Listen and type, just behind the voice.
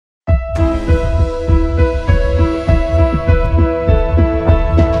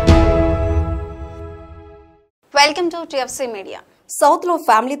Welcome to TFC Media. South లో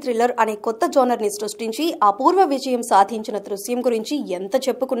family thriller అనే కొత్త జోనర్ ని సృష్టించి అపూర్వ విజయం సాధించిన దృశ్యం గురించి ఎంత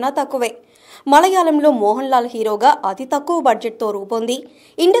చెప్పుకున్నా తక్కువే. మలయాళంలో మోహన్ లాల్ హీరోగా అతి తక్కువ బడ్జెట్ తో రూపొంది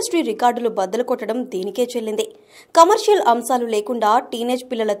ఇండస్ట్రీ రికార్డులు బద్దలు కొట్టడం దీనికే చెల్లింది. కమర్షియల్ అంశాలు లేకుండా టీనేజ్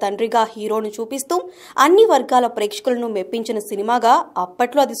పిల్లల తండ్రిగా హీరోను చూపిస్తూ అన్ని వర్గాల ప్రేక్షకులను మెప్పించిన సినిమాగా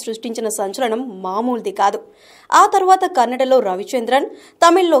అప్పట్లో అది సృష్టించిన సంచలనం మామూలుది కాదు. ఆ తర్వాత కన్నడలో రవిచంద్రన్,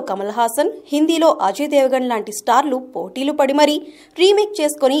 తమిళ్లో కమల్ హాసన్, హిందీలో అజయ్ దేవగన్ లాంటి స్టార్లు పోటీలు పడి మరీ రీమేక్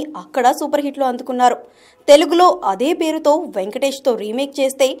చేసుకుని అక్కడ సూపర్ హిట్లు అందుకున్నారు. తెలుగులో అదే పేరుతో వెంకటేష్తో రీమేక్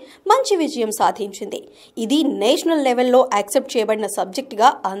చేస్తే మంచి విజయం సాధించింది. ఇది నేషనల్ లెవెల్లో యాక్సెప్ట్ చేయబడిన సబ్జెక్టుగా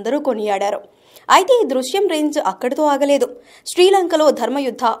అందరూ కొనియాడారు. అయితే ఈ దృశ్యం రేంజ్ అక్కడితో ఆగలేదు. శ్రీలంకలో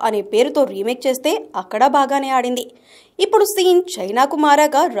ధర్మయుద్ధ అనే పేరుతో రీమేక్ చేస్తే అక్కడ బాగానే ఆడింది. ఇప్పుడు సీన్ చైనాకు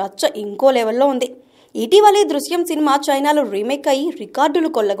మారాక రచ్చ ఇంకో లెవెల్లో ఉంది. ఇటీవలే దృశ్యం సినిమా చైనాలో రీమేక్ అయి రికార్డులు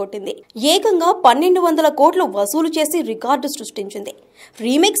కొల్లగొట్టింది. ఏకంగా 1200 కోట్లు వసూలు చేసి రికార్డు సృష్టించింది.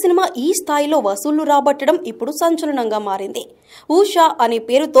 రీమేక్ సినిమా ఈ స్థాయిలో వసూళ్లు రాబట్టడం ఇప్పుడు సంచలనంగా మారింది. ఊషా అనే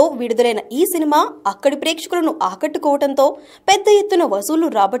పేరుతో విడుదలైన ఈ సినిమా అక్కడి ప్రేక్షకులను ఆకట్టుకోవడంతో పెద్ద ఎత్తున వసూళ్లు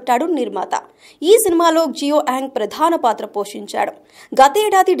రాబట్టాడు నిర్మాత. ఈ సినిమాలో జియో యాంగ్ ప్రధాన పాత్ర పోషించాడు.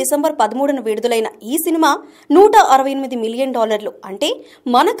 గతేడాది డిసెంబర్ 13న విడుదలైన ఈ సినిమా $168 మిలియన్, అంటే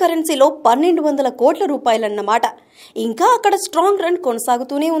మన కరెన్సీలో 1200 కోట్ల రూపాయలన్నమాట. ఇంకా అక్కడ స్ట్రాంగ్ రన్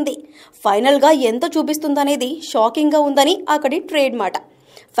కొనసాగుతూనే ఉంది. ఫైనల్ గా ఎంత చూపిస్తుందనేది షాకింగ్ గా ఉందని అక్కడి ట్రేడ్ మాట.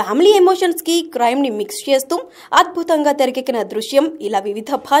 ఫ్యామిలీ ఎమోషన్స్ కి క్రైమ్ ని మిక్స్ చేస్తూ అద్భుతంగా తెరకెక్కిన దృశ్యం ఇలా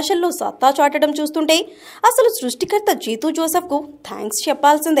వివిధ భాషల్లో సత్తా చాటడం చూస్తుంటే అసలు సృష్టికర్త జీతూ జోసెఫ్ కు థ్యాంక్స్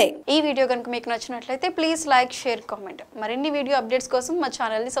చెప్పాల్సిందే. ఈ వీడియో కనుక మీకు నచ్చినట్లయితే ప్లీజ్ లైక్, షేర్, కామెంట్. మరిన్ని వీడియో అప్డేట్స్ కోసం మా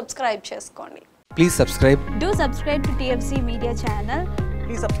ఛానల్ ని సబ్స్క్రైబ్ చేసుకోండి. Please subscribe. Do subscribe to TFC Media channel.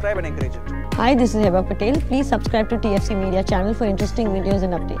 Please subscribe and encourage it. Hi, this is Heba Patel. Please subscribe to TFC Media channel for interesting videos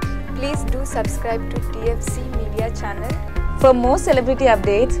and updates. Please do subscribe to TFC Media channel. For more celebrity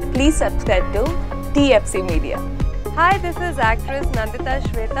updates, please subscribe to TFC Media. Hi, this is actress Nandita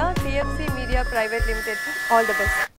Shweta, TFC Media Private Limited. All the best.